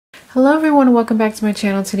Hello everyone, welcome back to my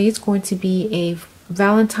channel. Today is going to be a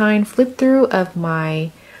Valentine flip through of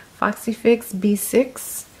my Foxy Fix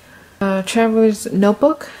B6 Traveler's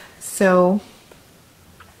Notebook. So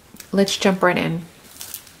let's jump right in.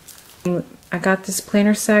 I got this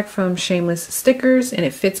planner sack from Shameless Stickers and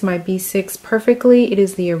it fits my B6 perfectly. It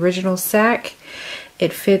is the original sack.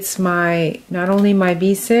 It fits not only my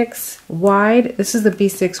B6 wide, this is the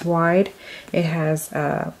B6 wide. It has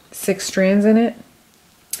 6 strands in it.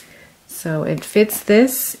 So it fits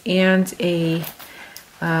this and a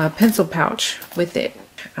pencil pouch with it,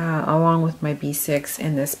 along with my B6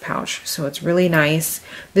 in this pouch. So it's really nice.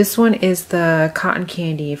 This one is the cotton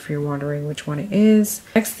candy, if you're wondering which one it is.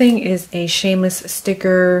 Next thing is a Shameless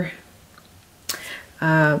Sticker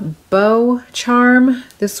bow charm.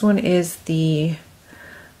 This one is the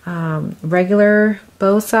regular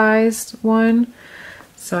bow sized one.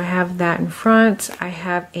 So I have that in front. I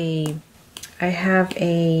have a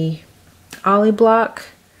ollie block,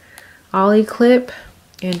 ollie clip,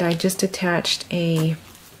 and I just attached a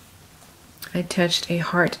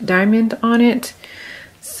heart diamond on it,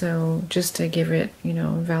 so just to give it, you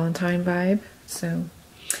know, Valentine vibe. So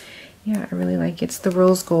yeah, I really like it. It's the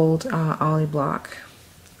rose gold ollie block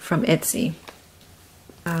from Etsy.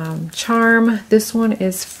 Charm, this one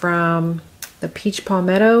is from the Peach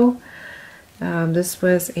Palmetto. This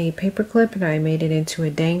was a paper clip and I made it into a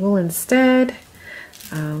dangle instead.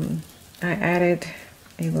 I added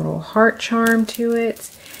a little heart charm to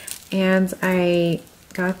it, and I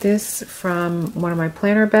got this from one of my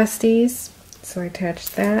planner besties, so I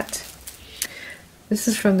attached that. This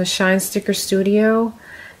is from the Shine Sticker Studio.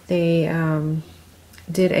 They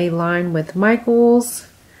did a line with Michaels,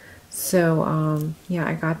 so yeah,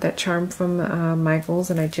 I got that charm from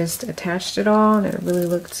Michaels and I just attached it all and it really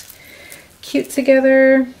looked cute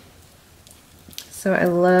together. So I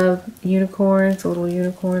love unicorns, the little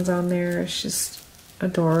unicorns on there. It's just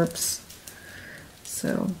adorbs.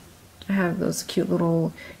 So I have those cute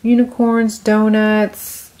little unicorns,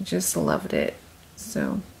 donuts. Just loved it.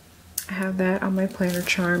 So I have that on my planner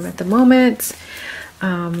charm at the moment.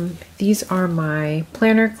 These are my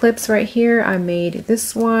planner clips right here. I made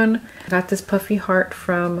this one. I got this puffy heart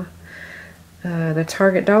from the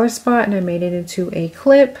Target Dollar Spot and I made it into a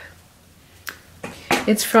clip.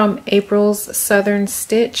 It's from April's Southern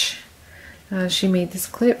Stitch. She made this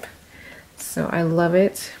clip, so I love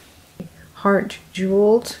it. Heart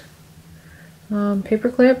jeweled paper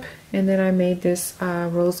clip, and then I made this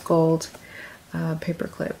rose gold paper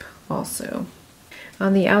clip also.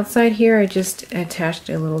 On the outside here, I just attached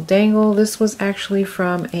a little dangle. This was actually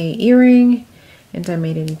from a earring, and I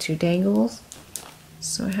made it into dangles.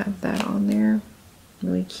 So I have that on there,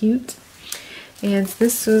 really cute. And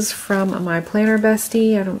this was from my planner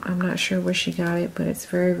bestie. I'm not sure where she got it, but it's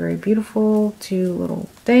very, very beautiful. 2 little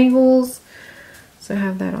dangles. So I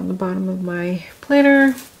have that on the bottom of my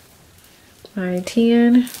planner. My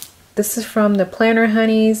tan. This is from the Planner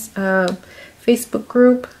Honeys Facebook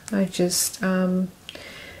group. I just enlarged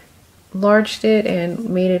it and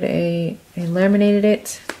made it and laminated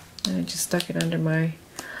it. And I just stuck it under my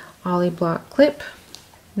ollie block clip.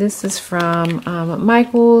 This is from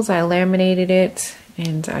Michaels. I laminated it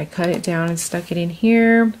and I cut it down and stuck it in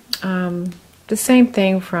here. The same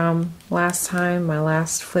thing from last time, my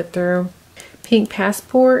last flip through. Pink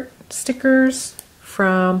passport stickers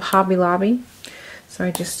from Hobby Lobby. So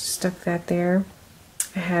I just stuck that there.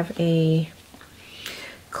 I have a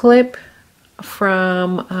clip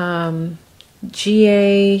from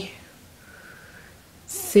GA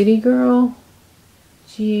City Girl.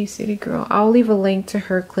 I'll leave a link to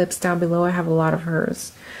her clips down below. I have a lot of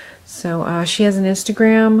hers. So she has an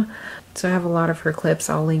Instagram, so I have a lot of her clips.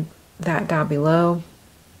 I'll link that down below.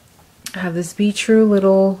 I have this Be True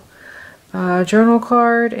little journal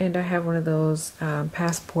card, and I have one of those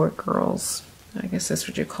passport girls. I guess that's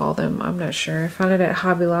what you call them. I'm not sure. I found it at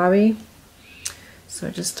Hobby Lobby, so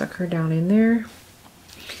I just stuck her down in there.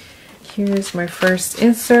 Here's my first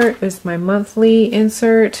insert. It's my monthly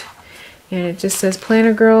insert. And it just says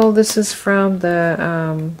Planner Girl. This is from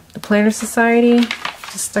the Planner Society.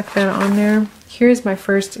 Just stuck that on there. Here's my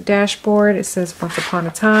first dashboard. It says Once Upon a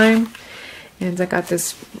Time. And I got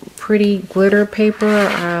this pretty glitter paper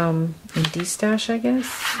in D-Stash, I guess.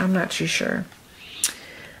 I'm not too sure.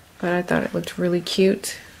 But I thought it looked really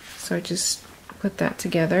cute. So I just put that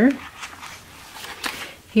together.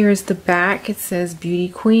 Here's the back. It says Beauty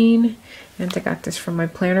Queen. And I got this from my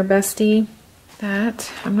planner bestie.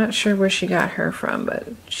 I'm not sure where she got her from, but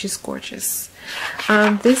she's gorgeous.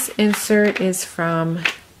 This insert is from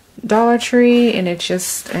Dollar Tree, and it's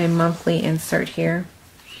just a monthly insert here.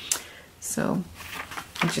 So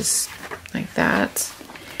just like that.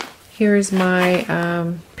 Here's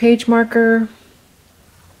my page marker.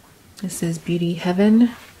 This is Beauty Heaven.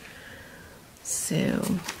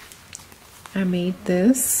 So I made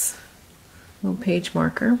this little page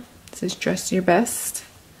marker. It says dress your best.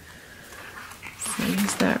 So I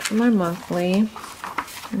use that for my monthly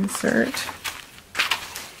insert.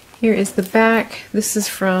 Here is the back. This is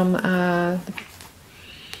from the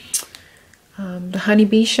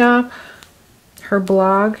Honeybee shop. Her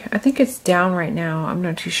blog. I think it's down right now. I'm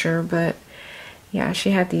not too sure, but yeah, she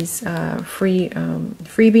had these freebies.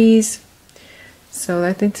 So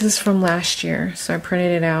I think this is from last year. So I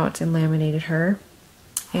printed it out and laminated her.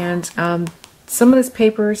 And some of this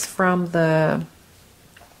paper is from the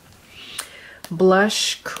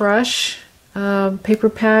Blush Crush paper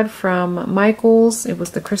pad from Michaels. It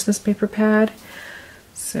was the Christmas paper pad.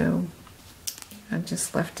 So I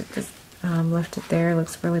just left it there. It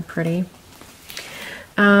looks really pretty.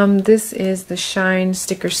 This is the Shine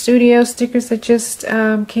Sticker Studio stickers that just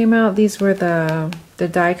came out. These were the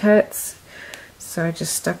die cuts. So I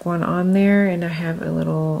just stuck one on there, and I have a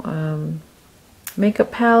little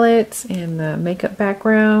makeup palette and the makeup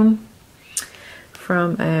background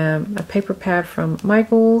from a paper pad from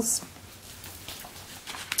Michaels.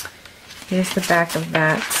 Here's the back of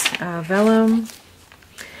that vellum.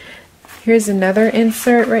 Here's another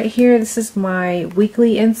insert right here. This is my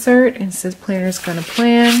weekly insert, and it says Planner's Gonna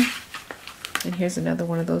Plan. And here's another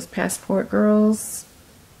one of those passport girls.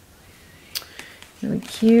 Really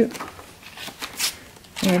cute.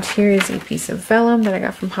 And here is a piece of vellum that I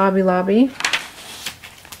got from Hobby Lobby.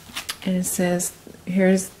 And it says,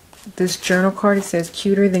 here's this journal card. It says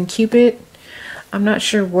cuter than Cupid. I'm not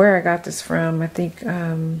sure where I got this from. I think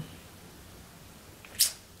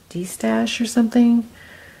D-Stash or something.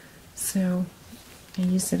 So I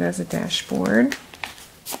used it as a dashboard.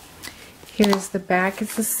 Here's the back.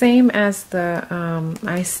 It's the same as the,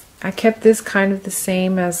 I kept this kind of the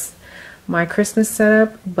same as my Christmas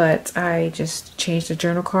setup, but I just changed the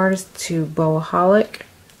journal cards to Bowaholic.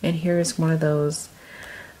 And here's one of those.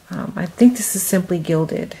 I think this is Simply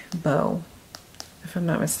Gilded bow, if I'm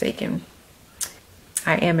not mistaken.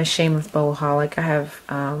 I am a shameless bowaholic. I have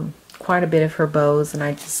quite a bit of her bows, and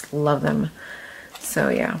I just love them. So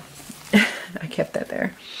yeah, I kept that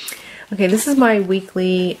there. Okay, this is my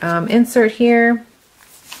weekly insert here.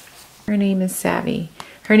 Her name is Savvy.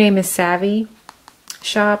 Her name is Savvy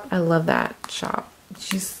Shop. I love that shop.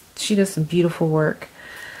 She does some beautiful work.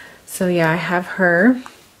 So yeah, I have her,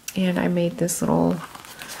 and I made this little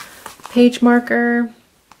page marker.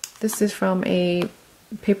 This is from a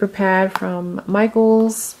paper pad from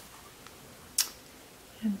Michaels.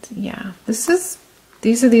 And yeah,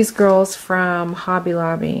 these are these girls from Hobby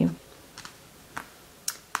Lobby.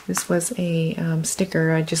 This was a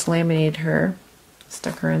sticker. I just laminated her,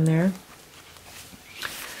 stuck her in there.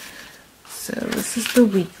 So this is the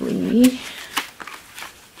weekly.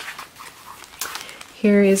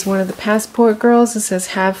 Here is one of the passport girls. It says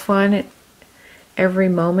have fun every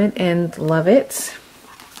moment and love it.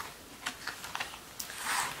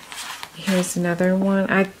 Here's another one.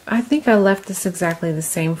 I think I left this exactly the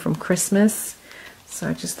same from Christmas, so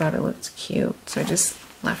I just thought it looked cute, so I just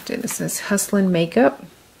left it. It says Hustlin' Makeup.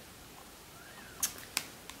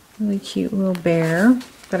 Really cute little bear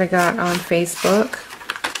that I got on Facebook.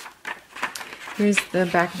 Here's the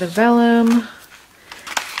back of the vellum,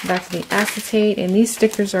 back of the acetate, and these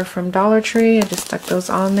stickers are from Dollar Tree. I just stuck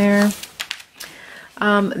those on there.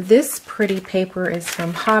 This pretty paper is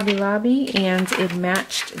from Hobby Lobby, and it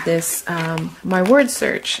matched this, my word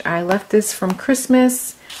search. I left this from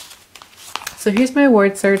Christmas. So here's my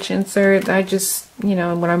word search insert. I just, you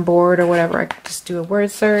know, when I'm bored or whatever, I just do a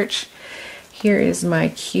word search. Here is my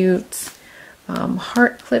cute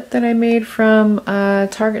heart clip that I made from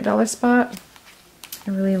Target Dollar Spot.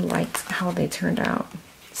 I really liked how they turned out.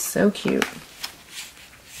 So cute.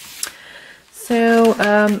 So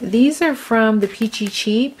these are from the Peachy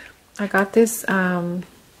Cheap. I got this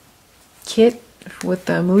kit with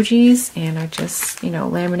the emojis, and I just, you know,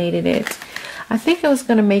 laminated it. I think I was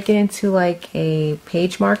going to make it into like a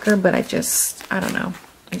page marker, but I don't know.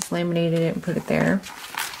 I just laminated it and put it there.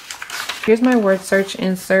 Here's my word search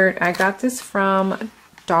insert. I got this from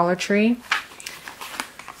Dollar Tree.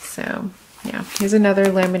 So yeah, here's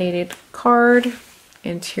another laminated card,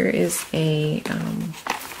 and here is a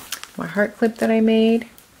my heart clip that I made.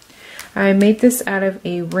 I made this out of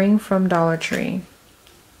a ring from Dollar Tree.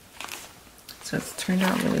 So it's turned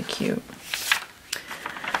out really cute.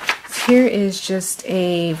 So here is just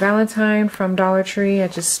a Valentine from Dollar Tree. I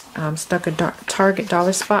just stuck a Target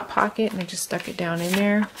Dollar Spot pocket, and I just stuck it down in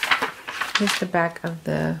there. Here's the back of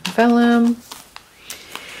the vellum.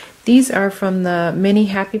 These are from the mini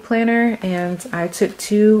happy planner, and I took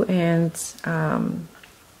two and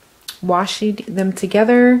washed them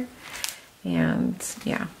together, and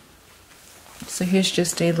yeah. So here's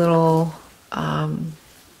just a little,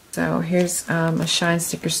 so here's a Shine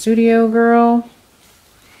Sticker Studio girl.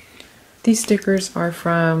 These stickers are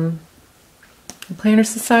from the Planner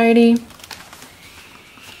Society.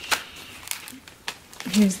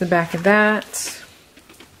 Here's the back of that.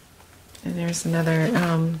 And there's another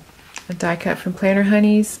a die cut from Planner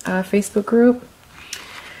Honey's Facebook group.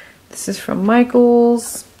 This is from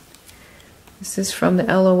Michael's. This is from the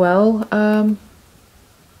LOL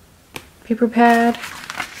paper pad.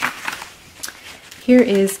 Here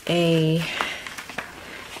is a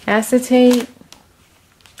acetate.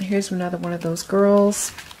 Here's another one of those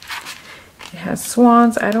girls. It has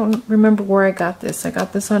swans. I don't remember where I got this. I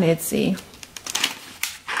got this on Etsy.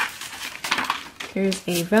 Here's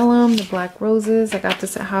a vellum, the black roses. I got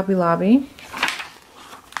this at Hobby Lobby.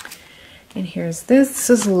 And here's this. This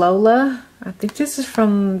is Lola. I think this is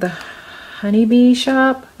from the Honeybee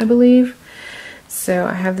shop, I believe. So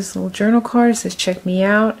I have this little journal card. It says check me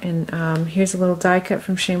out. And here's a little die cut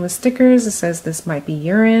from Shameless Stickers. It says this might be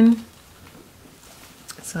urine.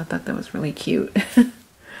 So I thought that was really cute.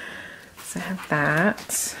 So I have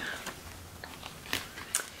that.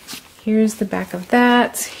 Here's the back of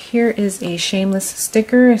that. Here is a Shameless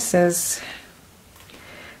sticker. It says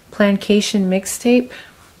Plancation Mixtape.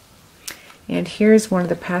 And here's one of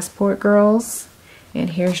the Passport Girls.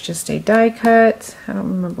 And here's just a die cut. I don't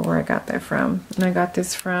remember where I got that from. And I got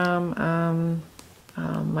this from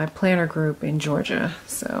my planner group in Georgia.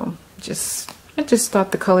 So I just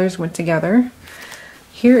thought the colors went together.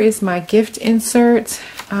 Here is my gift insert.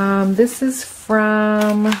 This is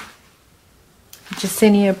from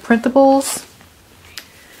Jacinia Printables.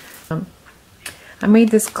 I made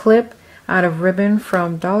this clip out of ribbon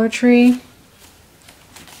from Dollar Tree.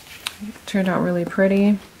 It turned out really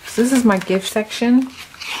pretty. So this is my gift section.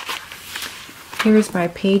 Here's my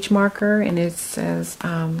page marker, and it says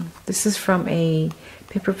this is from a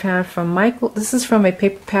paper pad from Michael. This is from a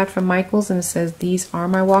paper pad from Michael's, and it says these are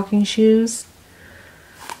my walking shoes.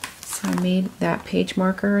 So I made that page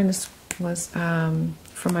marker, and this was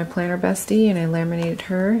from my planner bestie, and I laminated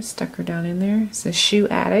her, stuck her down in there. It says Shoe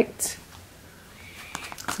Addict.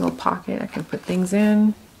 It's a little pocket I can put things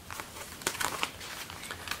in.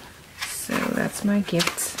 So that's my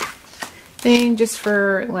gift thing, just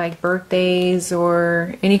for like birthdays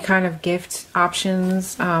or any kind of gift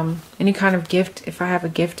options. Any kind of gift, if I have a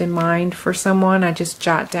gift in mind for someone, I just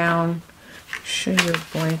jot down, show you a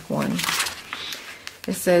blank one.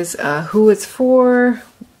 It says who it's for,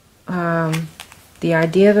 the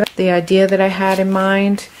idea that I had in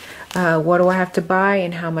mind, what do I have to buy,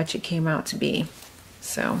 and how much it came out to be.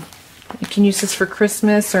 So you can use this for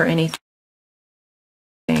Christmas or anything.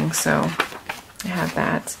 So I have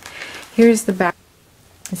that. Here's the back.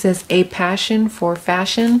 It says A Passion for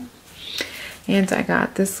Fashion, and I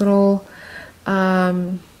got this little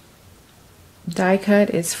die cut.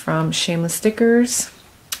 It's from Shameless Stickers.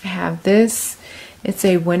 I have this. It's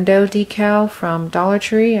a window decal from Dollar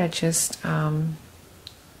Tree. I just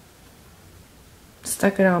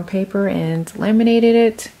stuck it on paper and laminated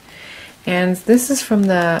it. And this is from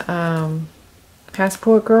the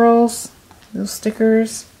Passport Girls, those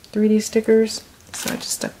stickers, 3D stickers. So I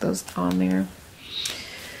just stuck those on there.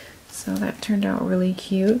 So that turned out really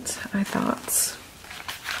cute, I thought.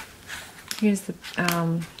 Here's the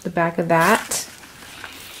back of that.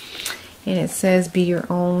 And it says be your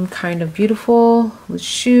own kind of beautiful with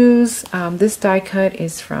shoes. This die cut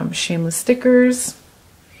is from Shameless Stickers.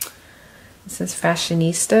 It says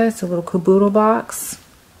Fashionista. It's a little caboodle box.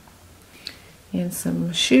 And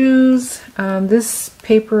some shoes. This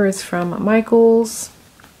paper is from Michael's.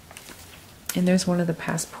 And there's one of the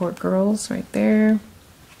Passport Girls right there.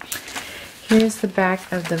 Here's the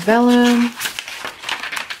back of the vellum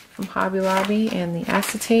from Hobby Lobby, and the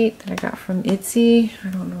acetate that I got from Etsy. I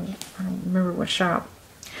don't remember what shop.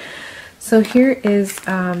 So here is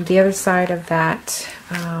the other side of that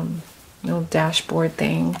little dashboard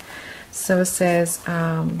thing. So it says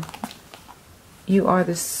you are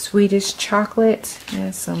the sweetest chocolate,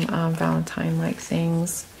 and some Valentine-like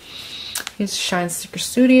things. Here's Shine Sticker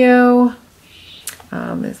Studio.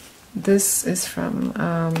 This is from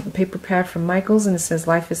a paper pad from Michael's, and it says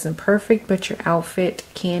life isn't perfect, but your outfit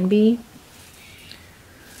can be.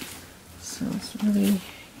 So it's really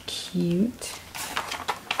cute.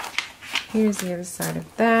 Here's the other side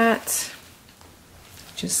of that.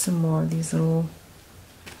 Just some more of these little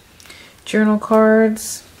journal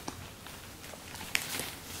cards.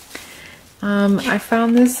 I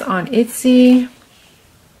found this on Etsy.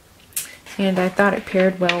 and I thought it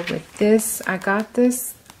paired well with this. I got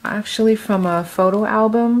this actually from a photo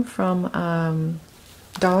album from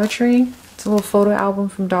Dollar Tree. It's a little photo album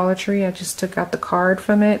from Dollar Tree. I just took out the card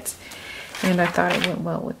from it, and I thought it went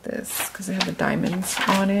well with this because it had the diamonds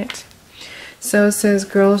on it. So it says,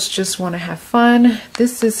 girls just want to have fun.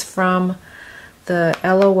 This is from the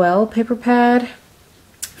LOL paper pad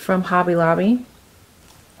from Hobby Lobby.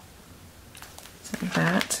 So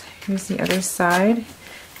that. Here's the other side.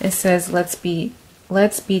 It says, let's be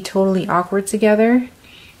totally awkward together.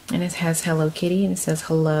 And it has Hello Kitty, and it says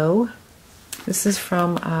hello. This is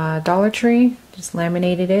from Dollar Tree. Just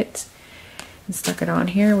laminated it and stuck it on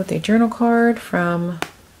here with a journal card from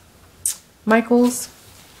Michael's.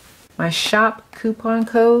 My shop coupon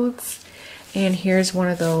codes, and here's one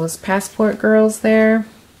of those passport girls there.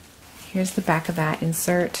 Here's the back of that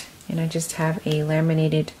insert, and I just have a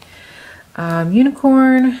laminated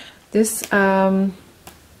unicorn. This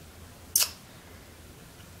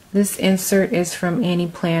this insert is from Annie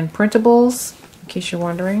Plan Printables, in case you're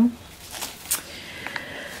wondering.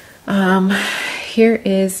 Here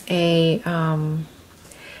is a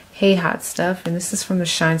Hey Hot Stuff, and this is from the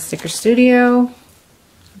Shine Sticker Studio.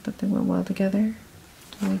 I thought they went well together.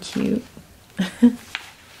 Really cute.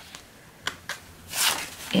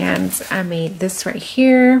 And I made this right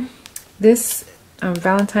here. This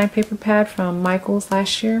Valentine paper pad from Michael's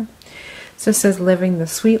last year. So it says living the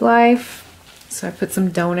sweet life. So I put some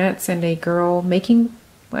donuts and a girl making,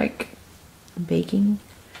 like, baking.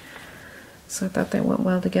 So I thought they went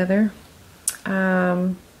well together.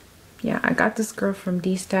 Yeah, I got this girl from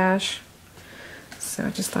D-Stash. So I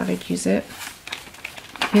just thought I'd use it.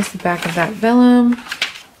 Here's the back of that vellum.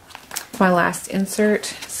 My last insert.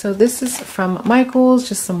 So this is from Michael's,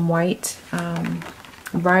 just some white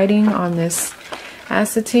writing on this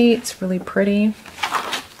acetate. It's really pretty.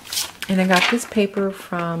 And I got this paper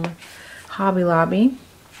from Hobby Lobby.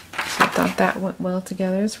 So I thought that went well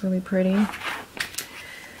together. It's really pretty.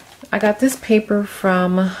 I got this paper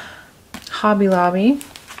from Hobby Lobby,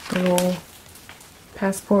 the little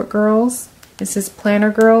passport girls. This is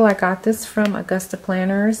Planner Girl. I got this from Augusta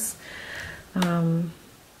Planners.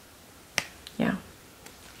 Yeah.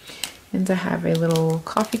 And I have a little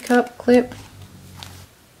coffee cup clip.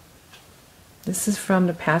 This is from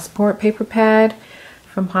the Passport paper pad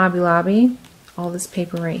from Hobby Lobby. All this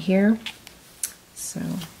paper right here. So,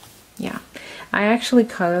 yeah. I actually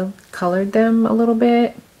colored them a little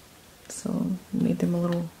bit. So, made them a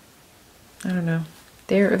little, I don't know.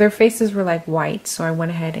 Their faces were like white, so I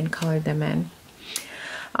went ahead and colored them in.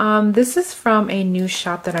 This is from a new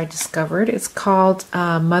shop that I discovered. It's called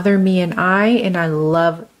Mother, Me, and I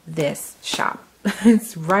love this shop.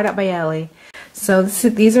 It's right up my alley. So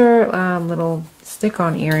these are little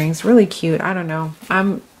stick-on earrings, really cute. I don't know.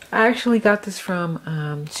 I actually got this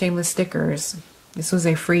from Shameless Stickers. This was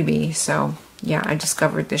a freebie, so yeah, I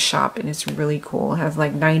discovered this shop and it's really cool. It has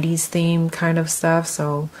like 90s theme kind of stuff,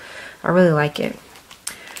 so I really like it.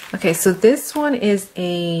 Okay, so this one is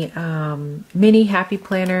a mini Happy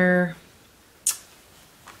Planner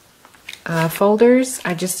folders.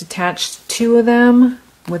 I just attached 2 of them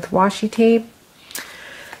with washi tape.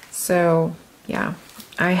 So yeah,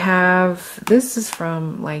 I have, this is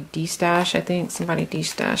from like D-Stash. I think somebody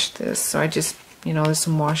D-stashed this. So I just, you know, there's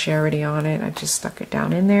some washi already on it. I just stuck it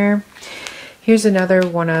down in there. Here's another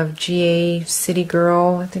one of GA City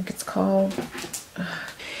Girl, I think it's called.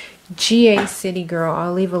 GA City Girl.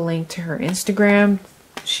 I'll leave a link to her Instagram.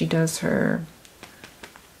 She does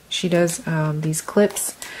these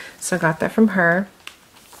clips. So I got that from her.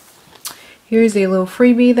 Here's a little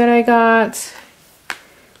freebie that I got.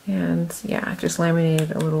 And yeah, I just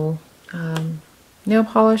laminated a little nail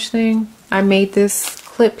polish thing. I made this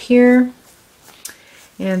clip here.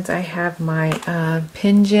 And I have my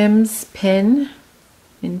Pin Gems pin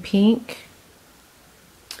in pink.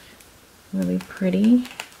 Really pretty.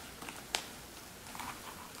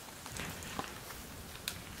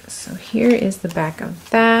 So here is the back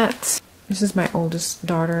of that. This is my oldest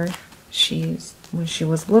daughter. When she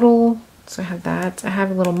was little. So I have that. I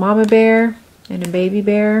have a little mama bear and a baby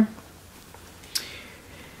bear.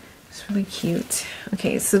 It's really cute.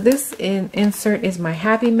 Okay, so this insert is my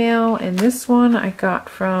Happy Mail, and this one I got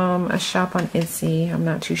from a shop on Etsy. I'm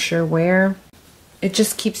not too sure where. It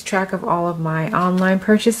just keeps track of all of my online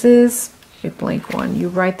purchases. A blank one. You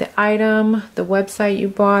write the item, the website you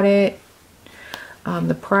bought it,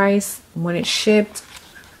 the price, when it shipped,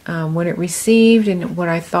 when it received, and what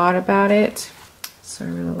I thought about it. So I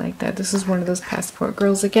really like that. This is one of those passport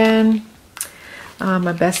girls again.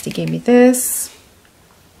 My bestie gave me this.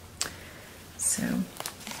 So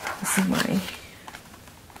this is my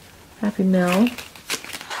Happy Mail.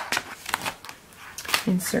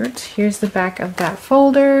 insert. Here's the back of that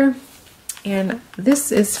folder. And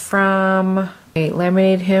this is from, I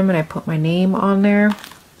laminated him and I put my name on there.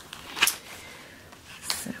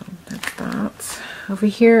 So that's that. Over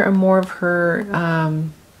here are more of her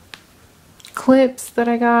clips that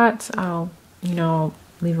I got. I'll,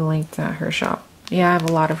 leave a link to her shop. Yeah, I have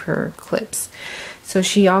a lot of her clips. So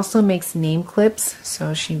she also makes name clips.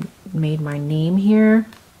 So she made my name here.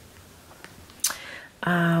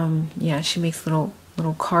 Yeah, she makes little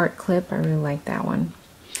card clip. I really like that one.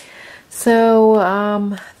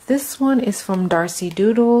 So this one is from Darcy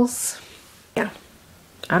Doodles. Yeah,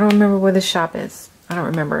 I don't remember where the shop is. I don't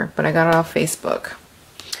remember, but I got it off Facebook.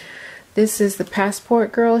 This is the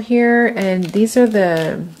Passport Girl here, and these are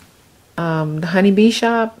the Honeybee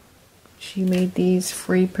shop. She made these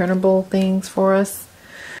free printable things for us.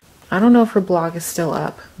 I don't know if her blog is still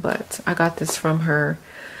up, but I got this from her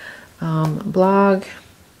blog.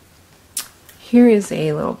 Here is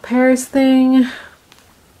a little Paris thing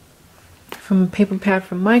from a paper pad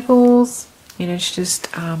from Michaels, and it's just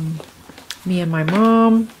me and my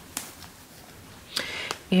mom.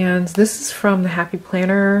 And this is from the Happy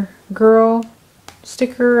Planner Girl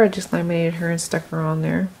sticker. I just laminated her and stuck her on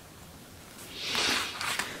there.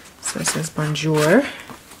 So it says Bonjour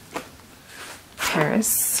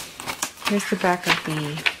Paris. Here's the back of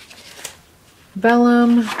the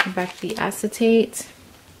vellum, the back of the acetate.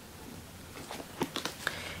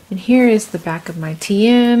 And here is the back of my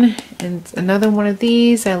TN, and another one of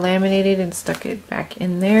these I laminated and stuck it back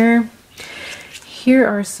in there. Here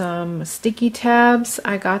are some sticky tabs.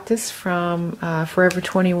 I got this from Forever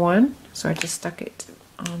 21, so I just stuck it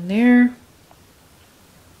on there.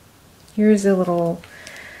 Here's a little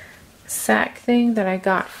sack thing that I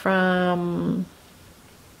got from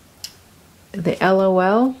the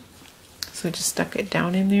LOL, so I just stuck it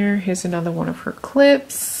down in there. Here's another one of her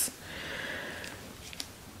clips.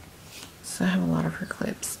 So I have a lot of her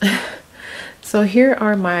clips. So here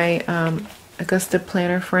are my Augusta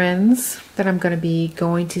planner friends that I'm going to be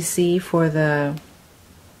going to see for their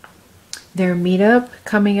meetup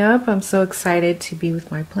coming up. I'm so excited to be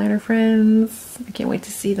with my planner friends. I can't wait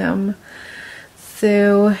to see them.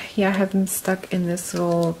 So yeah, I have them stuck in this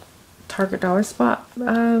little Target Dollar Spot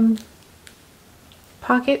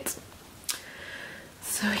pocket.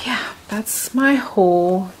 So yeah, that's my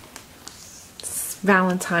whole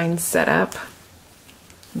Valentine setup.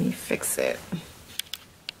 Let me fix it.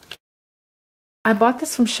 I bought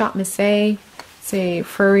this from Shop Miss A. It's a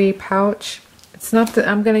furry pouch. It's not that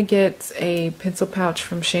I'm gonna get a pencil pouch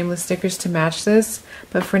from Shameless Stickers to match this,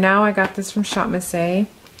 but for now I got this from Shop Miss A,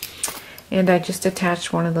 and I just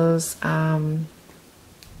attached one of those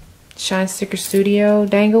Shine Sticker Studio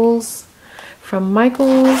dangles from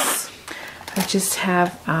Michaels. I just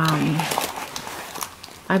have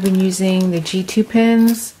I've been using the G2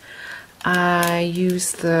 pens. I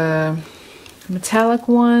use the metallic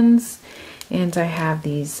ones, and I have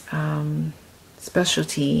these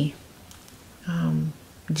specialty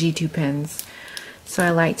G2 pens. So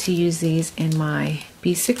I like to use these in my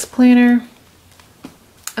B6 planner.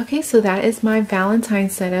 Okay, so that is my Valentine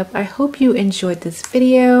setup. I hope you enjoyed this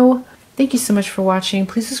video. Thank you so much for watching.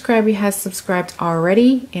 Please subscribe if you have subscribed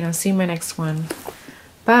already, and I'll see you in my next one.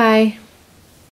 Bye!